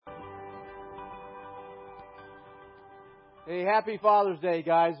Hey, happy Father's Day,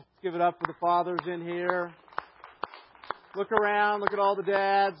 guys. Let's give it up for the fathers in here. Look around. Look at all the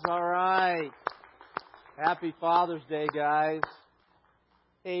dads. All right. Happy Father's Day, guys.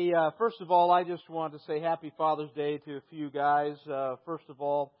 Hey, first of all, I just want to say happy Father's Day to a few guys. First of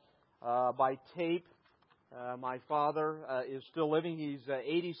all, by tape, my father is still living. He's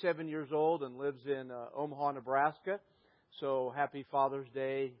 87 years old and lives in Omaha, Nebraska. So happy Father's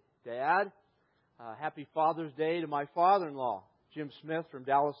Day, Dad. Happy Father's Day to my father-in-law, Jim Smith from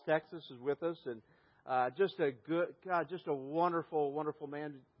Dallas, Texas, is with us, and just a wonderful, wonderful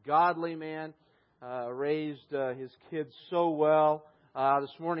man, godly man. Raised his kids so well. This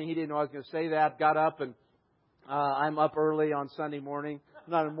morning he didn't know I was going to say that. Got up and I'm up early on Sunday morning.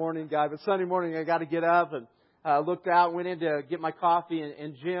 I'm not a morning guy, but Sunday morning I got to get up and looked out, went in to get my coffee,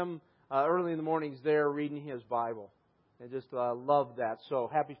 and Jim early in the morning is there reading his Bible. I just love that. So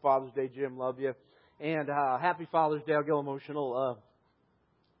happy Father's Day, Jim. Love you. And happy Father's Day. I'll get emotional.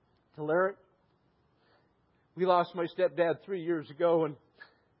 To Larry, we lost my stepdad 3 years ago, and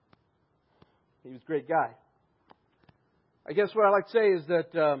he was a great guy. I guess what I like to say is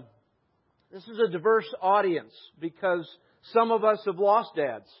that this is a diverse audience because some of us have lost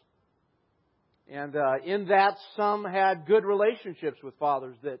dads. And in that, some had good relationships with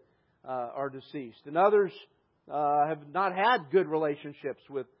fathers that are deceased. And others have not had good relationships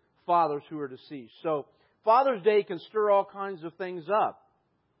with fathers who are deceased. So Father's Day can stir all kinds of things up.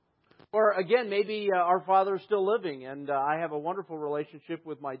 Or again, maybe our father is still living and I have a wonderful relationship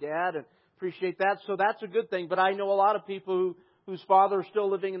with my dad and appreciate that. So that's a good thing. But I know a lot of people whose father is still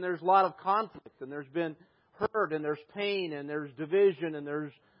living and there's a lot of conflict and there's been hurt and there's pain and there's division and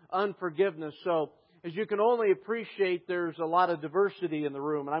there's unforgiveness. So as you can only appreciate, there's a lot of diversity in the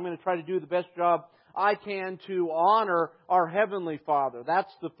room. And I'm going to try to do the best job I can to honor our Heavenly Father.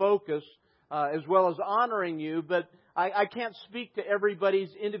 That's the focus, as well as honoring you. But I can't speak to everybody's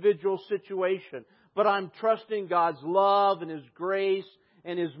individual situation. But I'm trusting God's love and His grace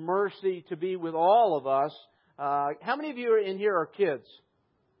and His mercy to be with all of us. How many of you in here are kids?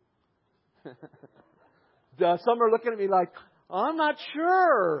 Some are looking at me like, I'm not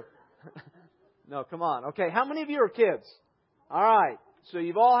sure. No, come on. Okay, how many of you are kids? All right. So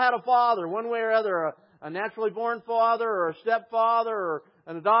you've all had a father, one way or other, a naturally born father or a stepfather or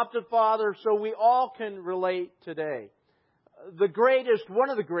an adopted father. So we all can relate today. One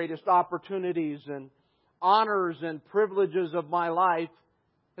of the greatest opportunities and honors and privileges of my life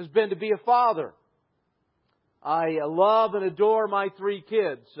has been to be a father. I love and adore my three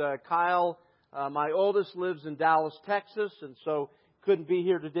kids. Kyle, my oldest, lives in Dallas, Texas, and so couldn't be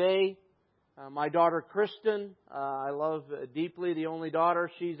here today. My daughter, Kristen, I love deeply, the only daughter.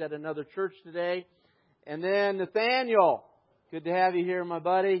 She's at another church today. And then Nathaniel. Good to have you here, my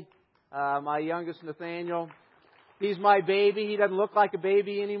buddy. My youngest, Nathaniel. He's my baby. He doesn't look like a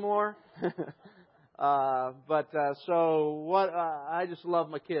baby anymore. I just love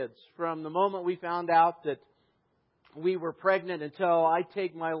my kids. From the moment we found out that we were pregnant until I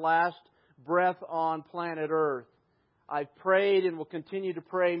take my last breath on planet Earth, I've prayed and will continue to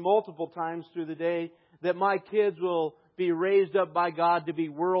pray multiple times through the day that my kids will be raised up by God to be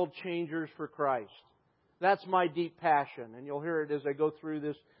world changers for Christ. That's my deep passion, and you'll hear it as I go through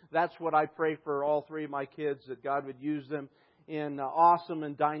this. That's what I pray for all three of my kids, that God would use them in awesome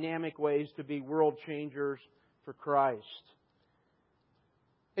and dynamic ways to be world changers for Christ.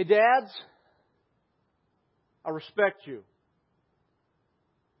 Hey, dads, I respect you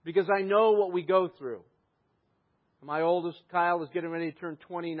because I know what we go through. My oldest, Kyle, is getting ready to turn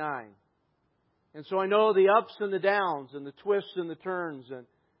 29. And so I know the ups and the downs and the twists and the turns and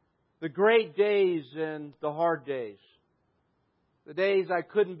the great days and the hard days. The days I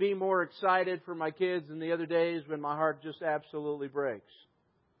couldn't be more excited for my kids and the other days when my heart just absolutely breaks.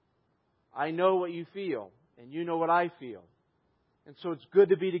 I know what you feel and you know what I feel. And so it's good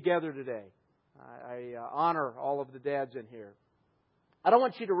to be together today. I honor all of the dads in here. I don't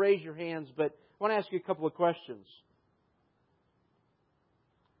want you to raise your hands, but I want to ask you a couple of questions.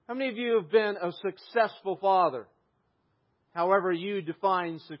 How many of you have been a successful father? However you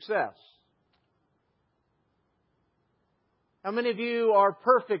define success. How many of you are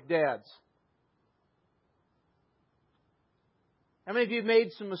perfect dads? How many of you have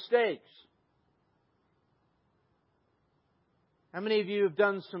made some mistakes? How many of you have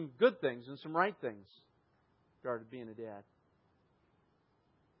done some good things and some right things with regard to being a dad?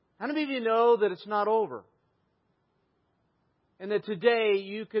 How many of you know that it's not over? And that today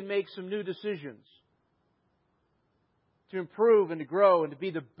you can make some new decisions to improve and to grow and to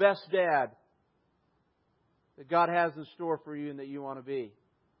be the best dad that God has in store for you and that you want to be.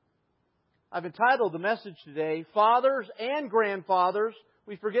 I've entitled the message today, Fathers and Grandfathers.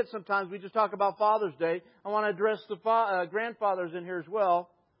 We forget sometimes we just talk about Father's Day. I want to address the grandfathers in here as well.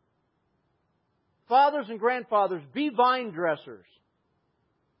 Fathers and grandfathers, be vine dressers.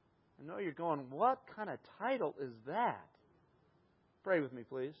 I know you're going, what kind of title is that? Pray with me,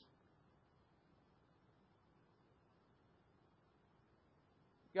 please.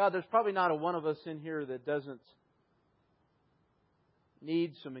 God, there's probably not a one of us in here that doesn't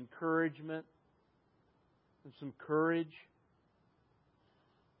need some encouragement and some courage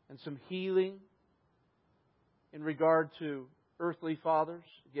and some healing in regard to earthly fathers,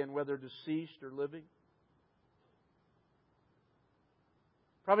 again, whether deceased or living.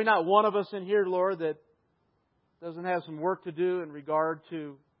 Probably not one of us in here, Lord, that doesn't have some work to do in regard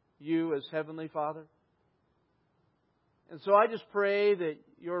to You as Heavenly Father. And so I just pray that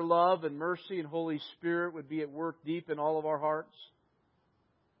Your love and mercy and Holy Spirit would be at work deep in all of our hearts.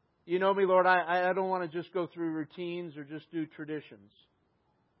 You know me, Lord, I don't want to just go through routines or just do traditions.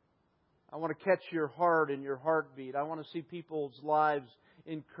 I want to catch Your heart and Your heartbeat. I want to see people's lives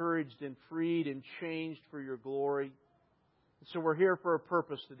encouraged and freed and changed for Your glory. So we're here for a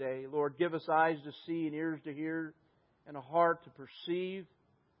purpose today. Lord, give us eyes to see and ears to hear and a heart to perceive.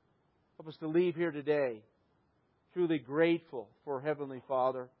 Help us to leave here today truly grateful for Heavenly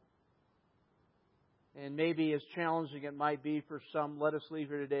Father. And maybe as challenging it might be for some, let us leave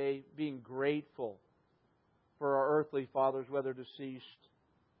here today being grateful for our earthly fathers, whether deceased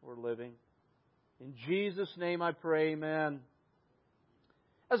or living. In Jesus' name I pray, amen.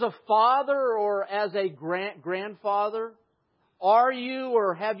 As a father or as a grandfather, are you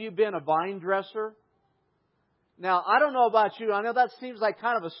or have you been a vine dresser? Now, I don't know about you. I know that seems like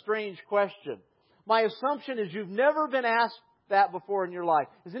kind of a strange question. My assumption is you've never been asked that before in your life.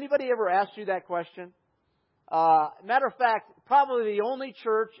 Has anybody ever asked you that question? Matter of fact, probably the only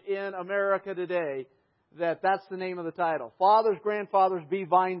church in America today that's the name of the title. Fathers, grandfathers, be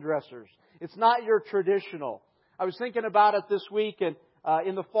vine dressers. It's not your traditional. I was thinking about it this week, and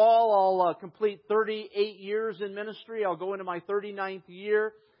in the fall I'll complete 38 years in ministry. I'll go into my 39th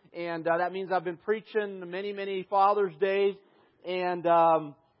year, and that means I've been preaching many, many Father's Days. And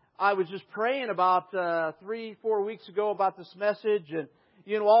I was just praying about 3-4 weeks ago about this message, and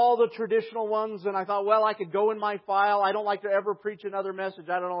all the traditional ones, and I thought, well, I could go in my file. I don't like to ever preach another message.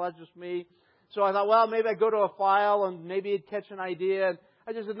 I don't know, that's just me. So I thought, well, maybe I'd go to a file and maybe it'd catch an idea. And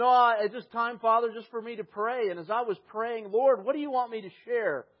I just said, no, it's just time, Father, just for me to pray. And as I was praying, Lord, what do you want me to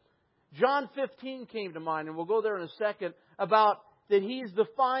share? John 15 came to mind, and we'll go there in a second, about that He's the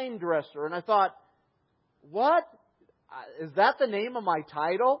vine dresser. And I thought, what? Is that the name of my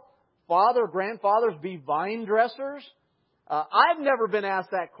title? Father, grandfathers, be vine dressers? I've never been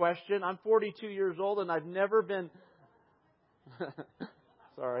asked that question. I'm 42 years old and I've never been...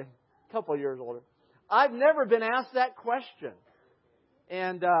 Sorry, a couple of years older. I've never been asked that question.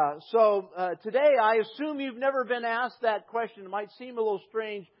 And so today I assume you've never been asked that question. It might seem a little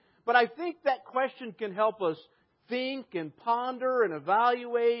strange, but I think that question can help us think and ponder and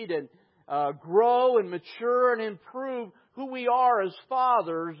evaluate and grow and mature and improve who we are as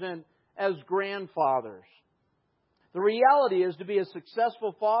fathers and as grandfathers. The reality is, to be a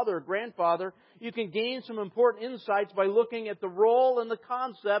successful father or grandfather, you can gain some important insights by looking at the role and the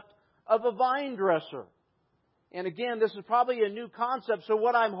concept of a vine dresser. And again, this is probably a new concept, so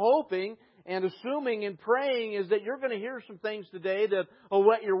what I'm hoping and assuming and praying is that you're going to hear some things today that will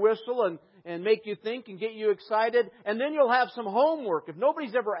wet your whistle and make you think and get you excited. And then you'll have some homework. If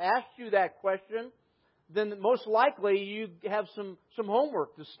nobody's ever asked you that question, then most likely you have some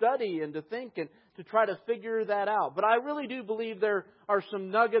homework to study and to think and to try to figure that out. But I really do believe there are some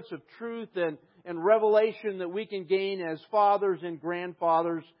nuggets of truth and revelation that we can gain as fathers and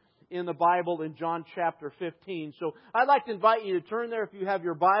grandfathers in the Bible in John chapter 15. So I'd like to invite you to turn there if you have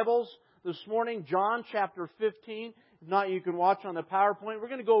your Bibles this morning, John chapter 15. If not, you can watch on the PowerPoint. We're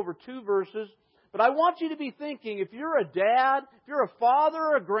going to go over 2 verses. But I want you to be thinking, if you're a dad, if you're a father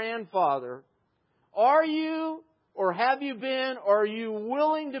or a grandfather, are you or have you been or are you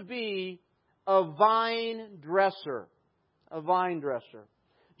willing to be a vine dresser? A vine dresser.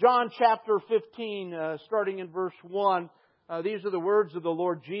 John chapter 15, starting in verse 1. These are the words of the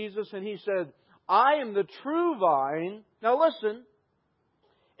Lord Jesus. And He said, I am the true vine. Now listen.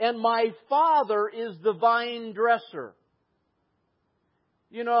 And my Father is the vine dresser.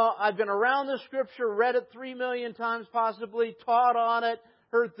 I've been around this Scripture, read it 3 million times possibly, taught on it,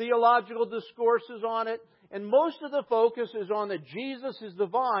 heard theological discourses on it, and most of the focus is on that Jesus is the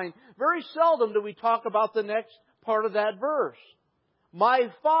vine. Very seldom do we talk about the next part of that verse.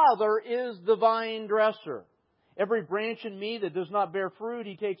 My Father is the vine dresser. Every branch in me that does not bear fruit,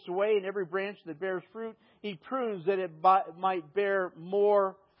 He takes away, and every branch that bears fruit, He prunes that it might bear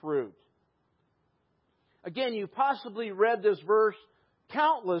more fruit. Again, you possibly read this verse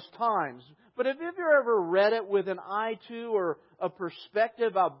countless times, but have you ever read it with an eye to or a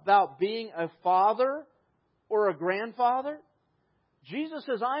perspective about being a father or a grandfather? Jesus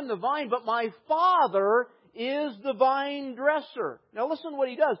says, I'm the vine, but my Father is the vine dresser. Now listen to what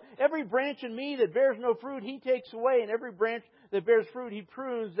He does. Every branch in me that bears no fruit, He takes away, and every branch that bears fruit, He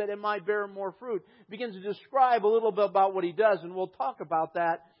prunes that it might bear more fruit. He begins to describe a little bit about what He does, and we'll talk about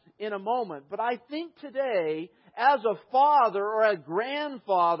that in a moment. But I think today, as a father or a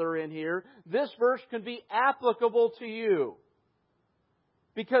grandfather in here, this verse can be applicable to you.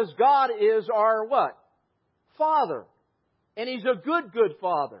 Because God is our what? Father. And He's a good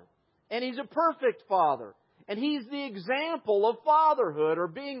Father. And He's a perfect Father. And He's the example of fatherhood or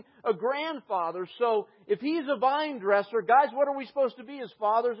being a grandfather. So if He's a vine dresser, guys, what are we supposed to be as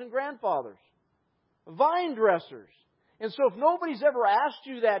fathers and grandfathers? Vine dressers. And so if nobody's ever asked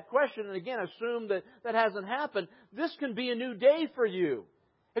you that question, and again, assume that that hasn't happened, this can be a new day for you.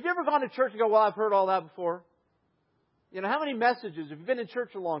 Have you ever gone to church and go, well, I've heard all that before? You know, how many messages? Have you been in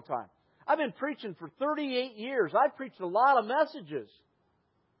church a long time? I've been preaching for 38 years. I've preached a lot of messages.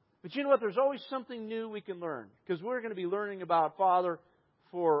 But you know what? There's always something new we can learn. Because we're going to be learning about Father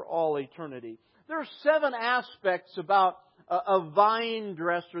for all eternity. There are 7 aspects about a vine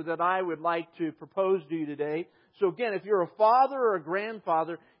dresser that I would like to propose to you today. So again, if you're a father or a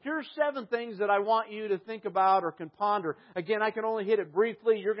grandfather, here are 7 things that I want you to think about or can ponder. Again, I can only hit it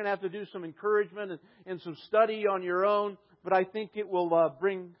briefly. You're going to have to do some encouragement and some study on your own. But I think it will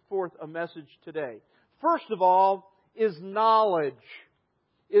bring forth a message today. First of all, is knowledge.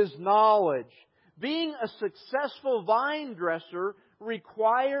 Is knowledge. Being a successful vine dresser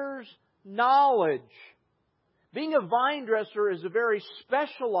requires knowledge. Being a vine dresser is a very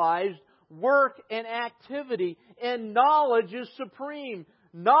specialized work and activity, and knowledge is supreme.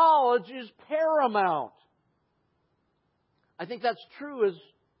 Knowledge is paramount. I think that's true as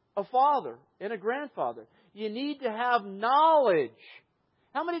a father and a grandfather. You need to have knowledge.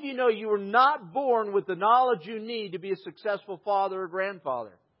 How many of you know you were not born with the knowledge you need to be a successful father or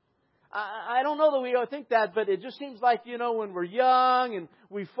grandfather? I don't know that we think that, but it just seems like, you know, when we're young and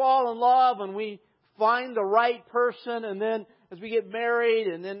we fall in love and we find the right person, and then as we get married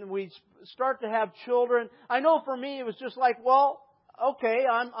and then we start to have children. I know for me it was just like, well, okay,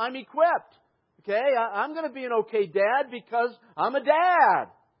 I'm equipped. Okay, I'm going to be an okay dad because I'm a dad.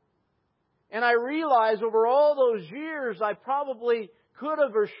 And I realize over all those years I probably could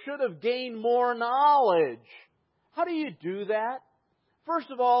have or should have gained more knowledge. How do you do that?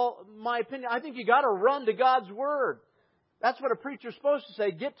 First of all, my opinion, I think you got to run to God's Word. That's what a preacher's supposed to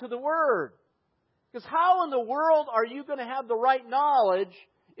say. Get to the Word. Because how in the world are you going to have the right knowledge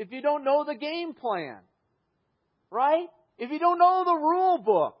if you don't know the game plan? Right? If you don't know the rule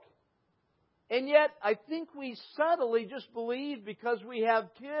book. And yet, I think we subtly just believe because we have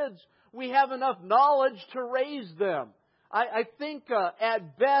kids, we have enough knowledge to raise them. I think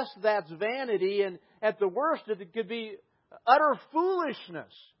at best that's vanity, and at the worst it could be utter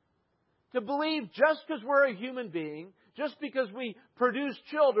foolishness to believe just because we're a human being, just because we produce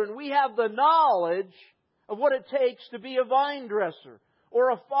children, we have the knowledge of what it takes to be a vine dresser or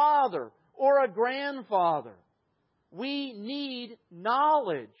a father or a grandfather. We need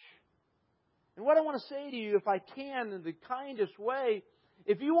knowledge. And what I want to say to you, if I can, in the kindest way,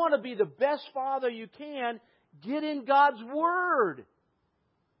 if you want to be the best father you can, get in God's Word.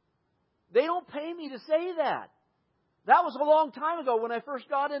 They don't pay me to say that. That was a long time ago when I first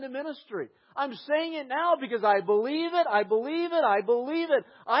got into ministry. I'm saying it now because I believe it, I believe it, I believe it.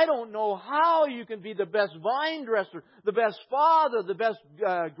 I don't know how you can be the best vine dresser, the best father, the best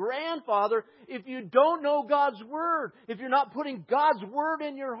grandfather if you don't know God's Word, if you're not putting God's Word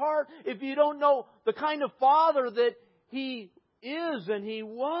in your heart, if you don't know the kind of father that He is and He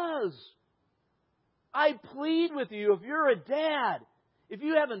was. I plead with you, if you're a dad, if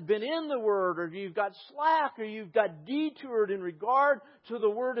you haven't been in the Word, or you've got slack, or you've got detoured in regard to the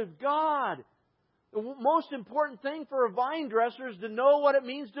Word of God, the most important thing for a vine dresser is to know what it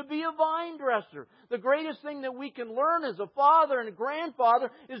means to be a vine dresser. The greatest thing that we can learn as a father and a grandfather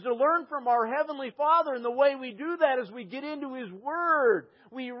is to learn from our Heavenly Father. And the way we do that is we get into His Word.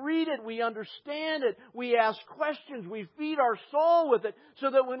 We read it. We understand it. We ask questions. We feed our soul with it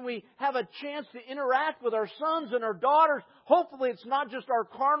so that when we have a chance to interact with our sons and our daughters, hopefully it's not just our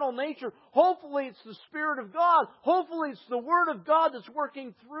carnal nature. Hopefully it's the Spirit of God. Hopefully it's the Word of God that's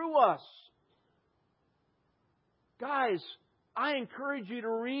working through us. Guys, I encourage you to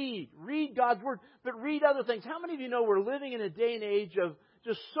read. Read God's Word, but read other things. How many of you know we're living in a day and age of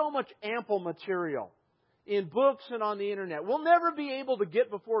just so much ample material in books and on the internet? We'll never be able to get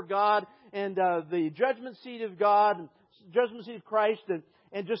before God and the judgment seat of God, and judgment seat of Christ,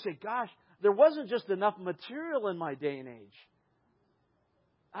 and just say, gosh, there wasn't just enough material in my day and age.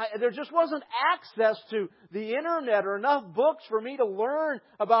 There just wasn't access to the internet or enough books for me to learn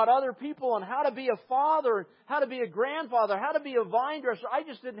about other people and how to be a father, and how to be a grandfather, how to be a vine dresser. I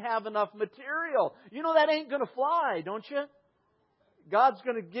just didn't have enough material. You know that ain't going to fly, don't you? God's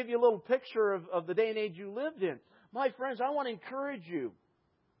going to give you a little picture of the day and age you lived in. My friends, I want to encourage you.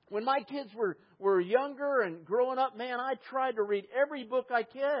 When my kids were younger and growing up, man, I tried to read every book I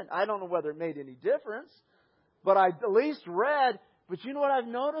could. I don't know whether it made any difference, but I at least read. But you know what I've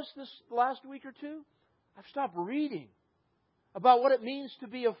noticed this last week or two? I've stopped reading about what it means to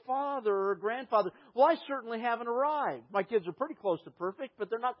be a father or a grandfather. Well, I certainly haven't arrived. My kids are pretty close to perfect, but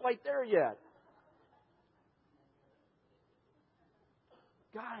they're not quite there yet.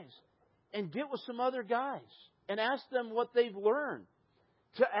 Guys, and get with some other guys and ask them what they've learned.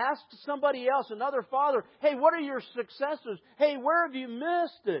 To ask somebody else, another father, hey, what are your successes? Hey, where have you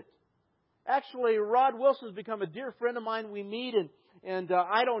missed it? Actually, Rod Wilson's become a dear friend of mine. We meet, and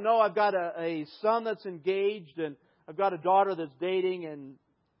I don't know, I've got a son that's engaged, and I've got a daughter that's dating, and,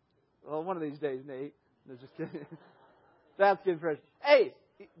 well, one of these days, Nate. No, just kidding. That's getting fresh. Hey,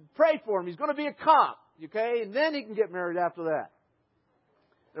 pray for him. He's going to be a cop, okay? And then he can get married after that.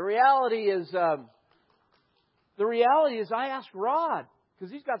 The reality is I asked Rod,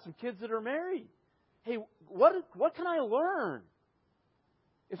 because he's got some kids that are married. Hey, what can I learn?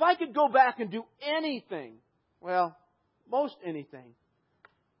 If I could go back and do anything, well, most anything,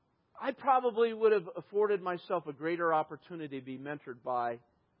 I probably would have afforded myself a greater opportunity to be mentored by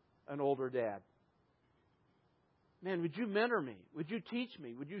an older dad. Man, would you mentor me? Would you teach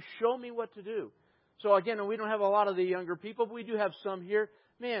me? Would you show me what to do? So again, we don't have a lot of the younger people, but we do have some here.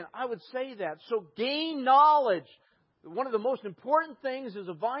 Man, I would say that. So gain knowledge. One of the most important things as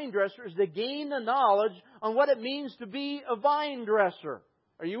a vine dresser is to gain the knowledge on what it means to be a vine dresser.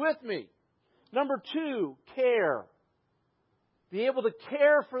 Are you with me? Number 2, care. Be able to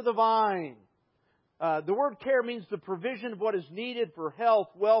care for the vine. The word care means the provision of what is needed for health,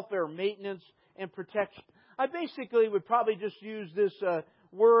 welfare, maintenance, and protection. I basically would probably just use this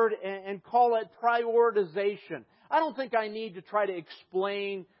word and call it prioritization. I don't think I need to try to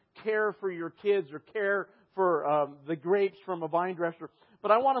explain care for your kids or care for the grapes from a vine dresser. But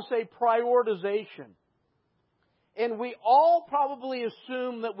I want to say prioritization. And we all probably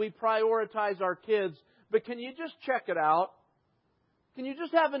assume that we prioritize our kids, but can you just check it out? Can you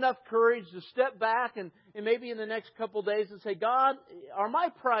just have enough courage to step back and maybe in the next couple days and say, God, are my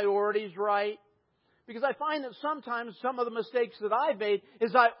priorities right? Because I find that sometimes some of the mistakes that I made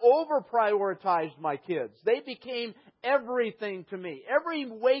is I over-prioritized my kids. They became everything to me. Every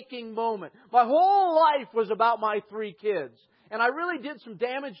waking moment. My whole life was about my 3 kids. And I really did some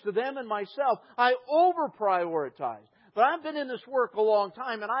damage to them and myself. I over-prioritized. But I've been in this work a long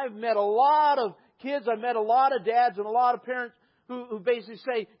time, and I've met a lot of kids, I've met a lot of dads and a lot of parents who basically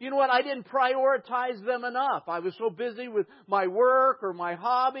say, you know what, I didn't prioritize them enough. I was so busy with my work or my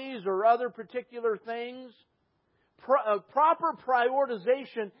hobbies or other particular things. Proper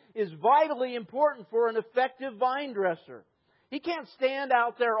prioritization is vitally important for an effective vine dresser. He can't stand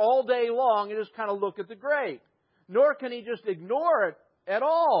out there all day long and just kind of look at the grape. Nor can he just ignore it at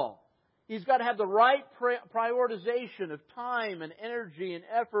all. He's got to have the right prioritization of time and energy and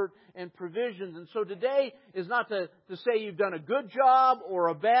effort and provisions. And so today is not to say you've done a good job or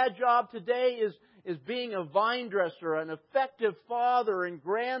a bad job. Today is being a vine dresser, an effective father and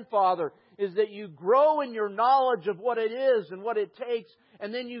grandfather, is that you grow in your knowledge of what it is and what it takes.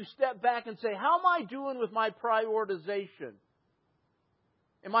 And then you step back and say, how am I doing with my prioritization?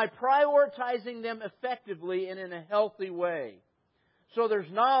 Am I prioritizing them effectively and in a healthy way? So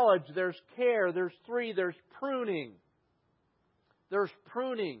there's knowledge, there's care, there's 3, there's pruning. There's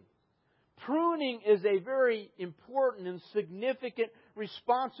pruning. Pruning is a very important and significant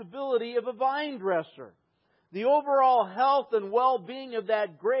responsibility of a vine dresser. The overall health and well-being of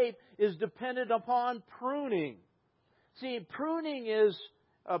that grape is dependent upon pruning. See, pruning,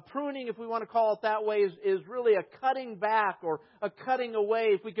 if we want to call it that way, is really a cutting back or a cutting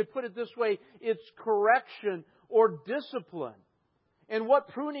away. If we could put it this way, it's correction or discipline. And what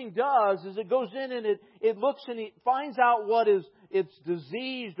pruning does is it goes in and it looks and it finds out what is it's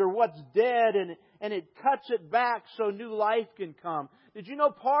diseased or what's dead, and it cuts it back so new life can come. Did you know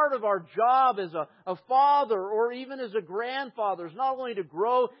part of our job as a father or even as a grandfather is not only to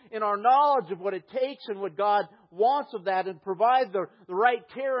grow in our knowledge of what it takes and what God wants of that and provide the right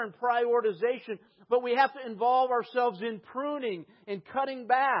care and prioritization. But we have to involve ourselves in pruning and cutting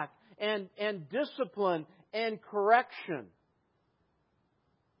back and discipline and correction.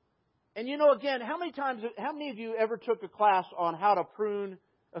 And again, how many of you ever took a class on how to prune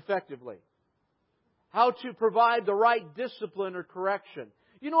effectively? How to provide the right discipline or correction?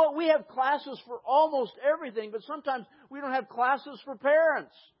 You know what? We have classes for almost everything, but sometimes we don't have classes for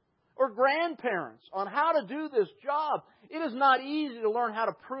parents or grandparents on how to do this job. It is not easy to learn how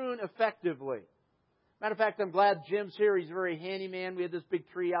to prune effectively. Matter of fact, I'm glad Jim's here. He's a very handy man. We had this big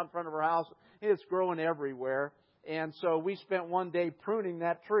tree out in front of our house. It's growing everywhere. And so we spent one day pruning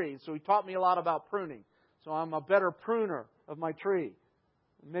that tree. So he taught me a lot about pruning. So I'm a better pruner of my tree.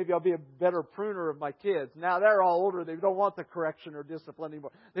 Maybe I'll be a better pruner of my kids. Now they're all older. They don't want the correction or discipline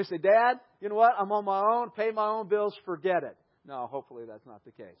anymore. They say, Dad, you know what? I'm on my own. Pay my own bills. Forget it. No, hopefully that's not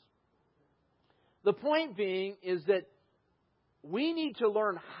the case. The point being is that we need to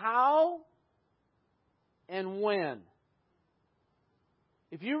learn how and when.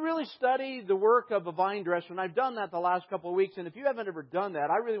 If you really study the work of a vine dresser, and I've done that the last couple of weeks, and if you haven't ever done that,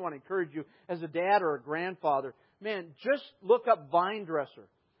 I really want to encourage you as a dad or a grandfather, man, just look up vine dresser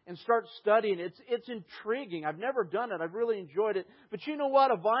and start studying. It's intriguing. I've never done it. I've really enjoyed it. But you know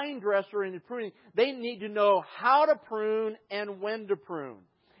what? A vine dresser in pruning, they need to know how to prune and when to prune.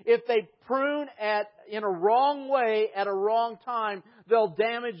 If they prune in a wrong way at a wrong time, they'll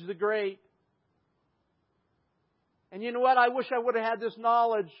damage the grape. And you know what? I wish I would have had this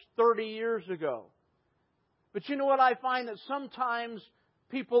knowledge 30 years ago. But you know what? I find that sometimes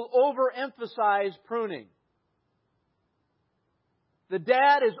people overemphasize pruning. The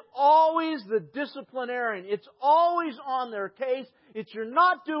dad is always the disciplinarian. It's always on their case. It's, you're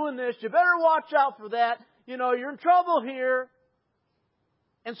not doing this. You better watch out for that. You're in trouble here.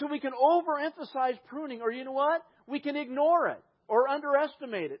 And so we can overemphasize pruning. Or you know what? We can ignore it or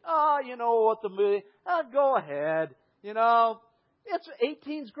underestimate it. You know what go ahead.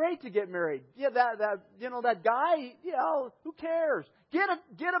 18's great to get married. Yeah, that guy, who cares? Get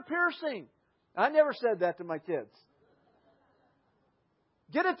a piercing. I never said that to my kids.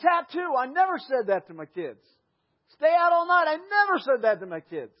 Get a tattoo. I never said that to my kids. Stay out all night. I never said that to my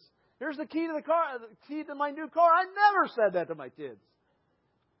kids. Here's the key to the car, the key to my new car. I never said that to my kids.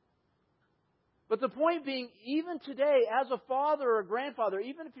 But the point being, even today, as a father or a grandfather,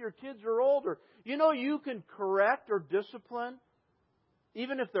 even if your kids are older, you can correct or discipline,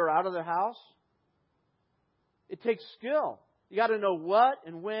 even if they're out of the house. It takes skill. You got to know what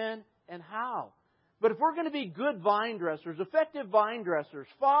and when and how. But if we're going to be good vine dressers, effective vine dressers,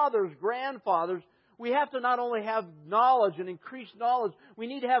 fathers, grandfathers, we have to not only have knowledge and increased knowledge, we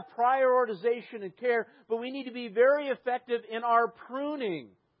need to have prioritization and care, but we need to be very effective in our pruning.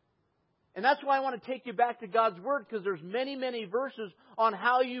 And that's why I want to take you back to God's Word, because there's many, many verses on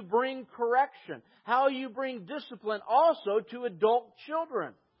how you bring correction, how you bring discipline also to adult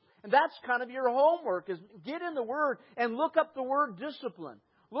children. And that's kind of your homework, is get in the Word and look up the word discipline.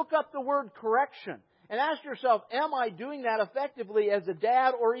 Look up the word correction. And ask yourself, am I doing that effectively as a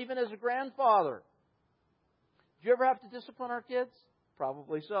dad or even as a grandfather? Did you ever have to discipline our kids?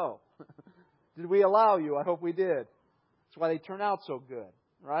 Probably so. Did we allow you? I hope we did. That's why they turn out so good,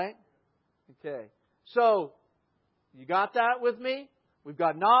 right? Okay. So, you got that with me? We've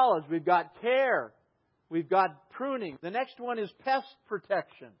got knowledge. We've got care. We've got pruning. The next one is pest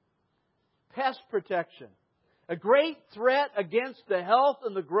protection. Pest protection. A great threat against the health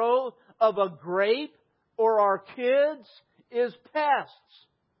and the growth of a grape or our kids is pests.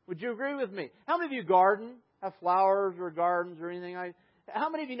 Would you agree with me? How many of you garden? Have flowers or gardens or anything? How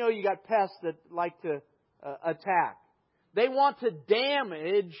many of you know you got pests that like to attack? They want to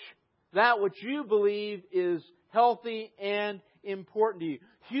damage that which you believe is healthy and important to you.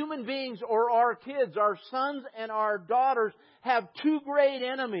 Human beings or our kids, our sons and our daughters, have two great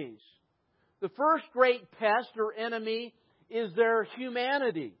enemies. The first great pest or enemy is their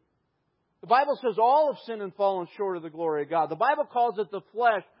humanity. The Bible says all have sinned and fallen short of the glory of God. The Bible calls it the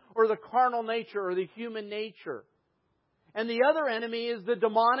flesh or the carnal nature or the human nature. And the other enemy is the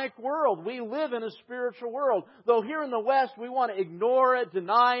demonic world. We live in a spiritual world. Though here in the West we want to ignore it,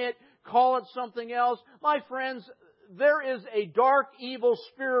 deny it, call it something else. My friends, there is a dark, evil,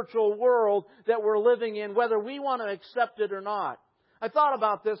 spiritual world that we're living in, whether we want to accept it or not. I thought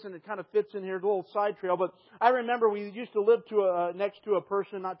about this, and it kind of fits in here, a little side trail, but I remember we used to live next to a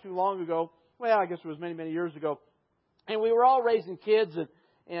person not too long ago. Well, I guess it was many, many years ago. And we were all raising kids,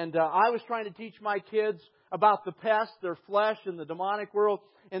 and I was trying to teach my kids about the pests, their flesh, and the demonic world.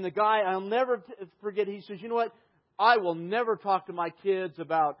 And the guy, I'll never forget, he says, you know what? I will never talk to my kids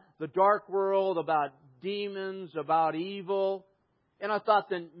about the dark world, about demons, about evil. And I thought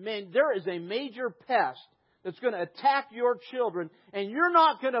then, man, there is a major pest that's going to attack your children, and you're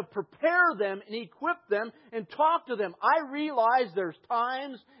not going to prepare them and equip them and talk to them. I realize there's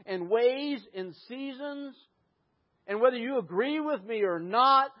times and ways and seasons, and whether you agree with me or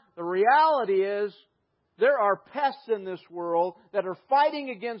not, the reality is there are pests in this world that are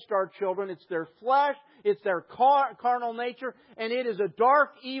fighting against our children. It's their flesh, it's their carnal nature, and it is a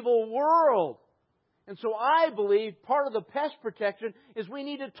dark, evil world. And so I believe part of the pest protection is we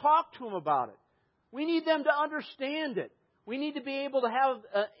need to talk to them about it. We need them to understand it. We need to be able to have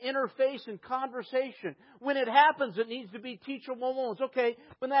an interface and conversation. When it happens, it needs to be teachable moments. Okay,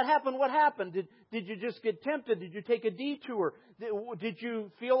 when that happened, what happened? Did you just get tempted? Did you take a detour? Did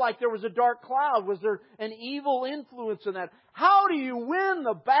you feel like there was a dark cloud? Was there an evil influence in that? How do you win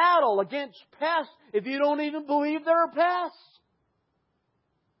the battle against pests if you don't even believe there are pests?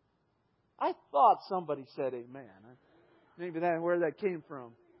 I thought somebody said amen. Maybe that's where that came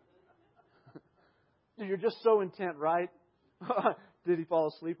from. You're just so intent, right? Did he fall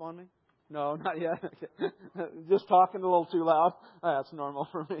asleep on me? No, not yet. Just talking a little too loud. That's normal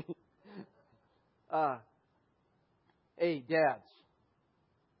for me. Hey, dads.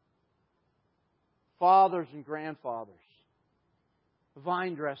 Fathers and grandfathers.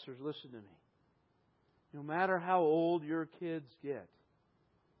 Vine dressers, listen to me. No matter how old your kids get,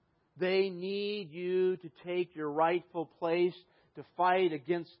 they need you to take your rightful place to fight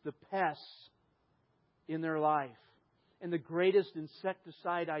against the pests in their life. And the greatest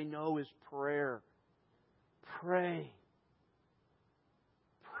insecticide I know is prayer. Pray.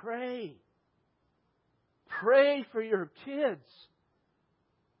 Pray. Pray for your kids.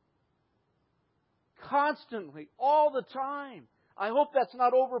 Constantly, all the time. I hope that's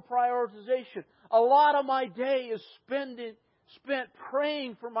not over-prioritization. A lot of my day is spent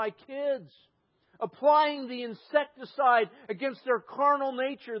praying for my kids. Applying the insecticide against their carnal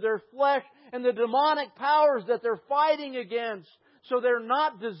nature, their flesh, and the demonic powers that they're fighting against. So they're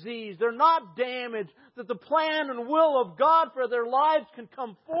not diseased, they're not damaged, that the plan and will of God for their lives can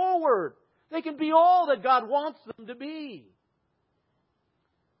come forward. They can be all that God wants them to be.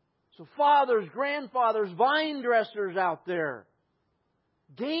 So fathers, grandfathers, vine dressers out there,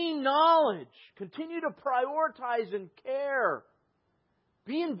 gain knowledge. Continue to prioritize and care.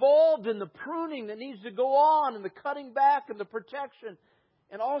 Be involved in the pruning that needs to go on and the cutting back and the protection.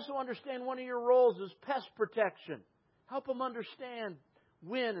 And also understand one of your roles is pest protection. Help them understand,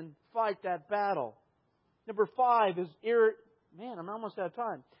 win, and fight that battle. Number 5 is I'm almost out of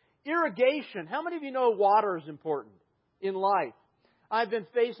time. Irrigation. How many of you know water is important in life? I've been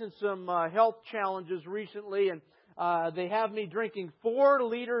facing some health challenges recently, and they have me drinking 4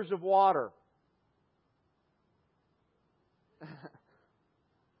 liters of water.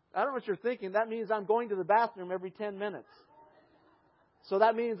 I don't know what you're thinking. That means I'm going to the bathroom every 10 minutes. So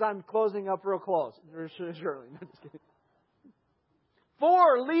that means I'm closing up real close. Surely. No, just kidding.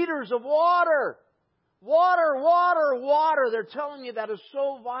 4 liters of water. Water, water, water. They're telling me that is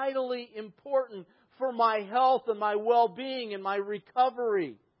so vitally important for my health and my well-being and my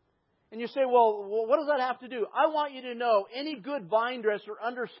recovery. And you say, well, what does that have to do? I want you to know any good vine dresser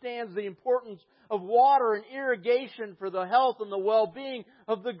understands the importance of water and irrigation for the health and the well-being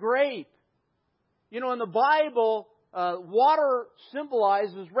of the grape. You know, in the Bible, water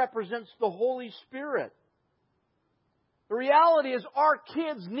represents the Holy Spirit. The reality is our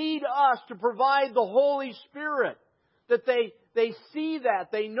kids need us to provide the Holy Spirit. That they see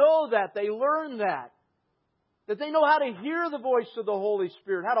that, they know that, they learn that. That they know how to hear the voice of the Holy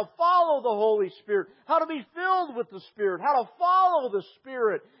Spirit, how to follow the Holy Spirit, how to be filled with the Spirit, how to follow the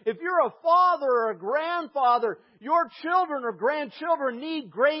Spirit. If you're a father or a grandfather, your children or grandchildren need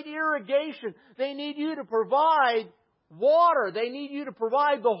great irrigation. They need you to provide water. They need you to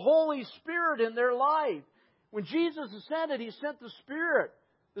provide the Holy Spirit in their life. When Jesus ascended, He sent the Spirit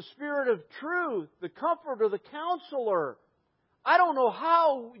of truth, the Comforter, the Counselor. I don't know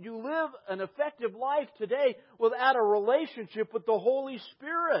how you live an effective life today without a relationship with the Holy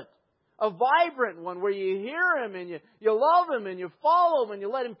Spirit. A vibrant one where you hear Him and you love Him and you follow Him and you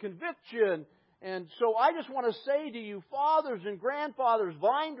let Him convict you. And so I just want to say to you, fathers and grandfathers,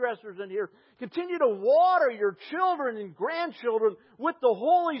 vine dressers in here, continue to water your children and grandchildren with the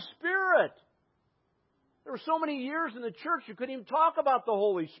Holy Spirit. There were so many years in the church you couldn't even talk about the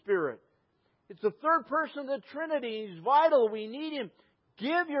Holy Spirit. It's the third person of the Trinity. He's vital. We need Him.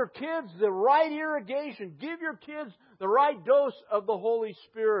 Give your kids the right irrigation. Give your kids the right dose of the Holy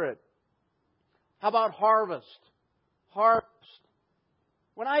Spirit. How about harvest? Harvest.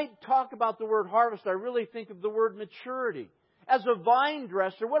 When I talk about the word harvest, I really think of the word maturity. As a vine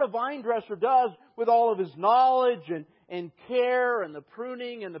dresser, what a vine dresser does with all of his knowledge and care and the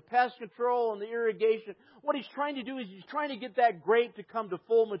pruning and the pest control and the irrigation, what he's trying to do is he's trying to get that grape to come to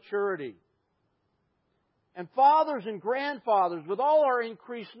full maturity. And fathers and grandfathers, with all our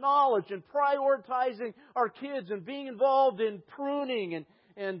increased knowledge and prioritizing our kids and being involved in pruning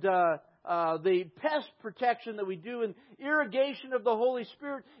and the pest protection that we do and irrigation of the Holy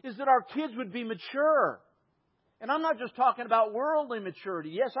Spirit, is that our kids would be mature. And I'm not just talking about worldly maturity.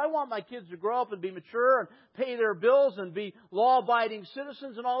 Yes, I want my kids to grow up and be mature and pay their bills and be law-abiding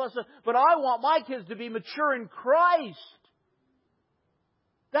citizens and all that stuff. But I want my kids to be mature in Christ.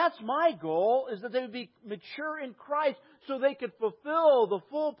 That's my goal, is that they would be mature in Christ so they could fulfill the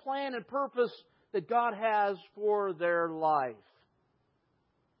full plan and purpose that God has for their life.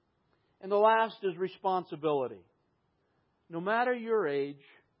 And the last is responsibility. No matter your age,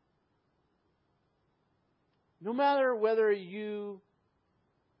 no matter whether you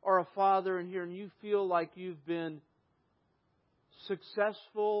are a father in here and you feel like you've been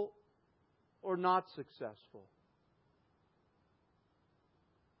successful or not successful,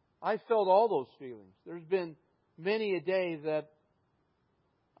 I felt all those feelings. There's been many a day that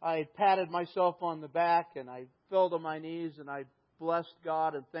I patted myself on the back and I fell to my knees and I blessed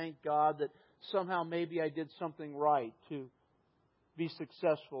God and thanked God that somehow maybe I did something right to be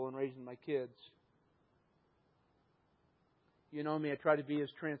successful in raising my kids. You know me, I try to be as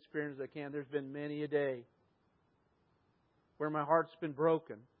transparent as I can. There's been many a day where my heart's been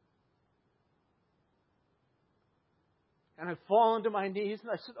broken. And I've fallen to my knees and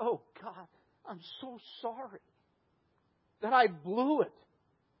I said, oh God, I'm so sorry that I blew it,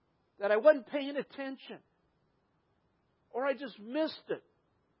 that I wasn't paying attention, or I just missed it.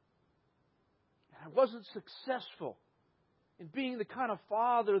 And I wasn't successful in being the kind of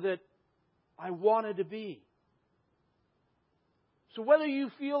father that I wanted to be. So whether you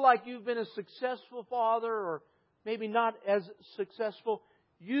feel like you've been a successful father or maybe not as successful,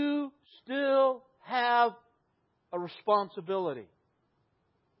 you still have a responsibility.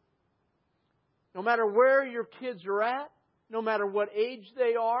 No matter where your kids are at, no matter what age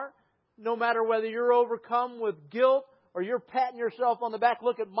they are, no matter whether you're overcome with guilt or you're patting yourself on the back,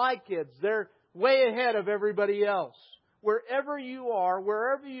 look at my kids. They're way ahead of everybody else. Wherever you are,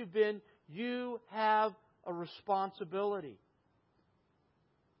 wherever you've been, you have a responsibility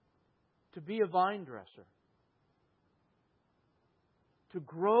to be a vine dresser. To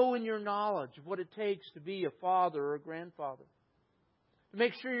grow in your knowledge of what it takes to be a father or a grandfather. To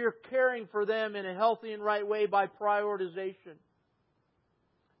make sure you're caring for them in a healthy and right way by prioritization.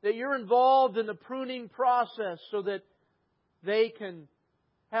 That you're involved in the pruning process so that they can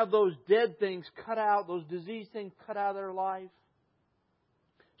have those dead things cut out, those disease things cut out of their life.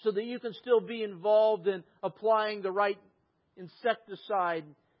 So that you can still be involved in applying the right insecticide,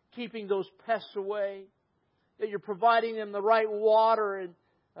 keeping those pests away. That you're providing them the right water and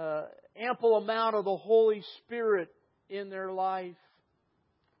ample amount of the Holy Spirit in their life.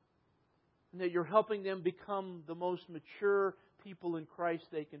 And that you're helping them become the most mature people in Christ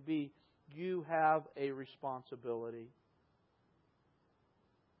they can be. You have a responsibility.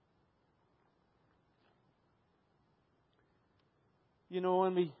 You know,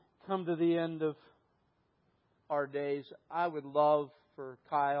 when we come to the end of our days, I would love for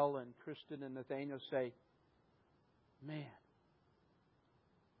Kyle and Kristen and Nathaniel to say, man,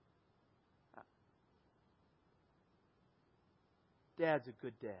 Dad's a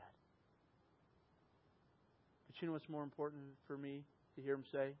good dad. But you know what's more important for me to hear him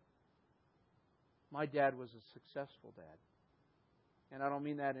say? My dad was a successful dad. And I don't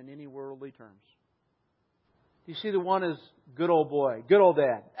mean that in any worldly terms. You see, the one is good old boy, good old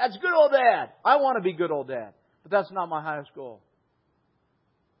dad. That's good old dad. I want to be good old dad. But that's not my highest goal.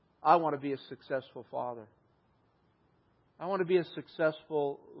 I want to be a successful father. I want to be a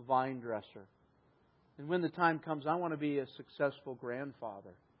successful vine dresser. And when the time comes, I want to be a successful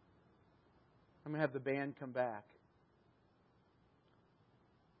grandfather. I'm going to have the band come back.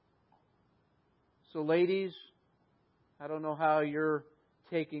 So ladies, I don't know how you're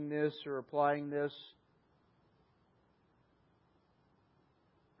taking this or applying this.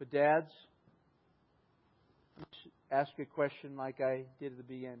 But dads, ask a question like I did at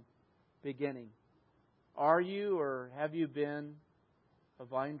the beginning. Are you or have you been a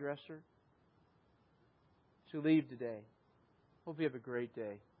vine dresser? As you leave today, hope you have a great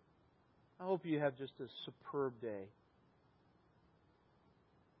day. I hope you have just a superb day.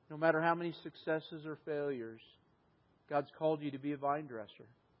 No matter how many successes or failures, God's called you to be a vine dresser.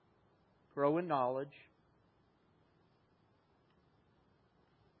 Grow in knowledge.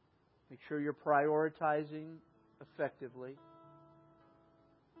 Make sure you're prioritizing effectively.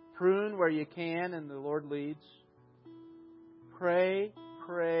 Prune where you can and the Lord leads. Pray,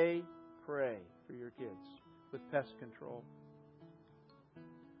 pray, pray for your kids with pest control.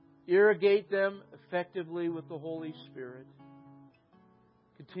 Irrigate them effectively with the Holy Spirit.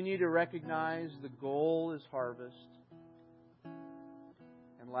 Continue to recognize the goal is harvest.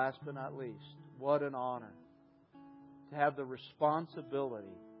 And last but not least, what an honor to have the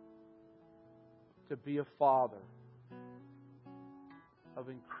responsibility to be a father of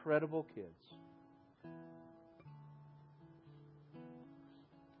incredible kids.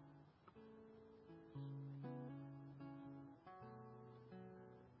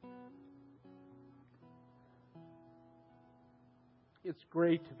 It's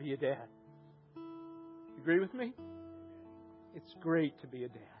great to be a dad. You agree with me? It's great to be a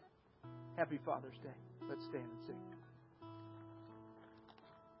dad. Happy Father's Day. Let's stand and sing.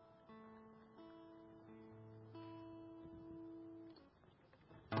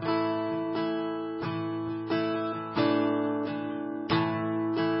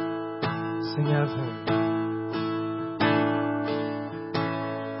 Sing I've heard.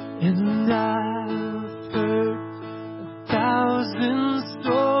 And I've heard 1,000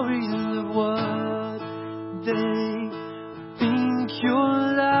 stories of what they think you're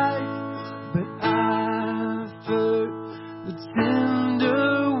like, but I've heard the tender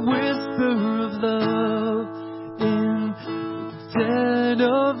whisper of love in the dead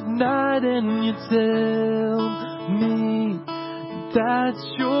of night, and you tell me that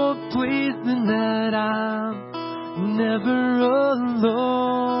you're pleased and that I'm never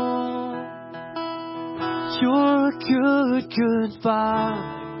alone. You're a good, good Father.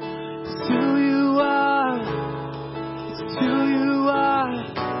 It's who you are. It's who you are.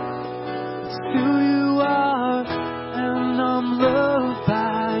 It's who you are. And I'm loved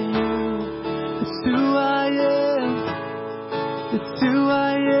by you. It's who I am. It's who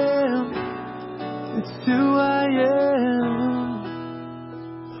I am. It's who I am.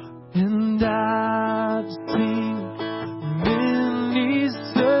 And I've seen many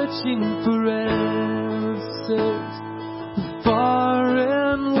searching for answers far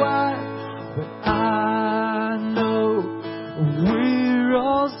and wide, but I know we're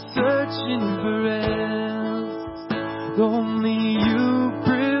all searching for answers. Only you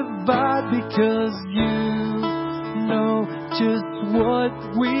provide, because you know just what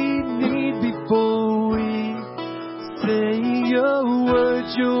we need before we say a word.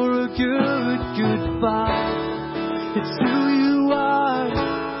 You're a good, good Father. It's who you are.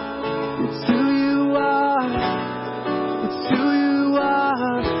 It's who you are. It's who you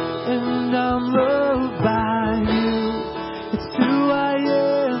are. And I'm loved by you. It's who I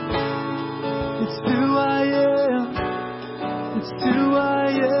am. It's who I am. It's who I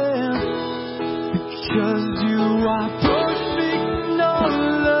am. Because you are perfect in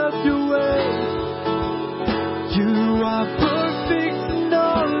all of your ways. You are perfect in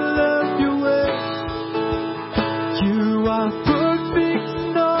all of your ways. You are perfect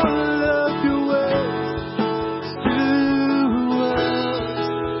in all of your ways to us.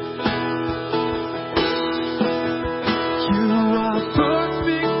 You are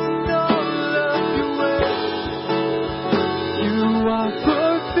perfect in all of your ways. You are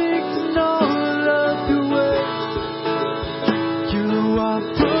perfect in all of your ways. You are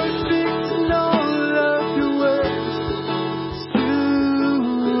perfect in all of your ways to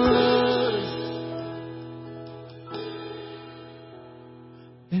us.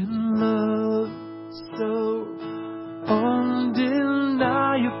 And love so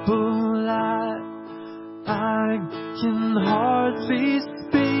undeniable, I can hardly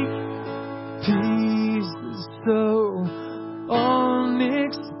speak. Peace is so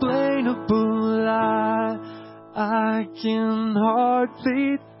unexplainable, I can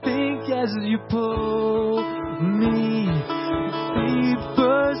hardly think as you pull me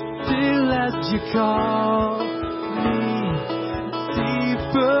deeper still, as you call me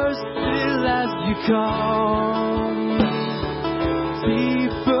deeper still, as you call me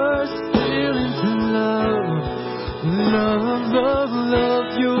deeper still into love, love, love, love.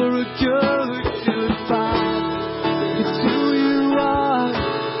 You're a good, good Father. It's who you are.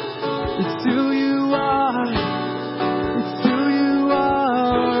 It's who you are. It's who you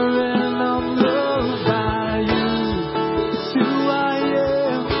are, and I'm loved by you. It's who I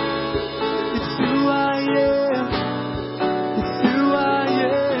am. It's who I am. It's who I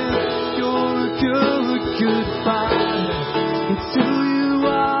am. You're a good, good Father. It's who you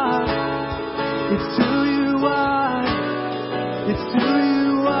are. It's who you are. It's who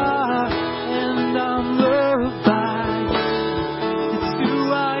you are.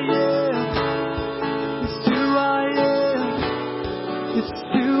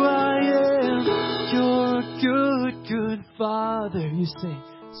 Father. You sing,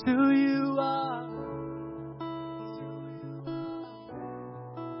 it's who you are.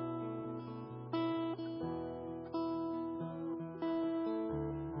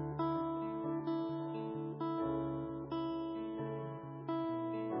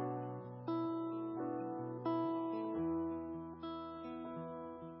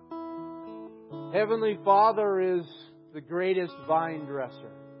 Heavenly Father is the greatest vine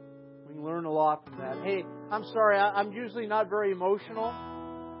dresser. We can learn a lot from that. Hey, I'm sorry, I'm usually not very emotional.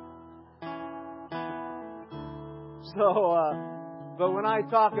 But when I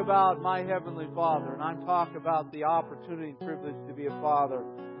talk about my Heavenly Father, and I talk about the opportunity and privilege to be a father,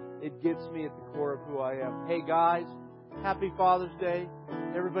 it gets me at the core of who I am. Hey guys, happy Father's Day.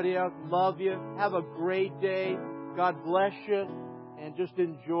 Everybody else, love you. Have a great day. God bless you. And just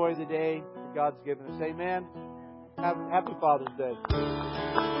enjoy the day that God's given us. Amen. Happy Father's Day.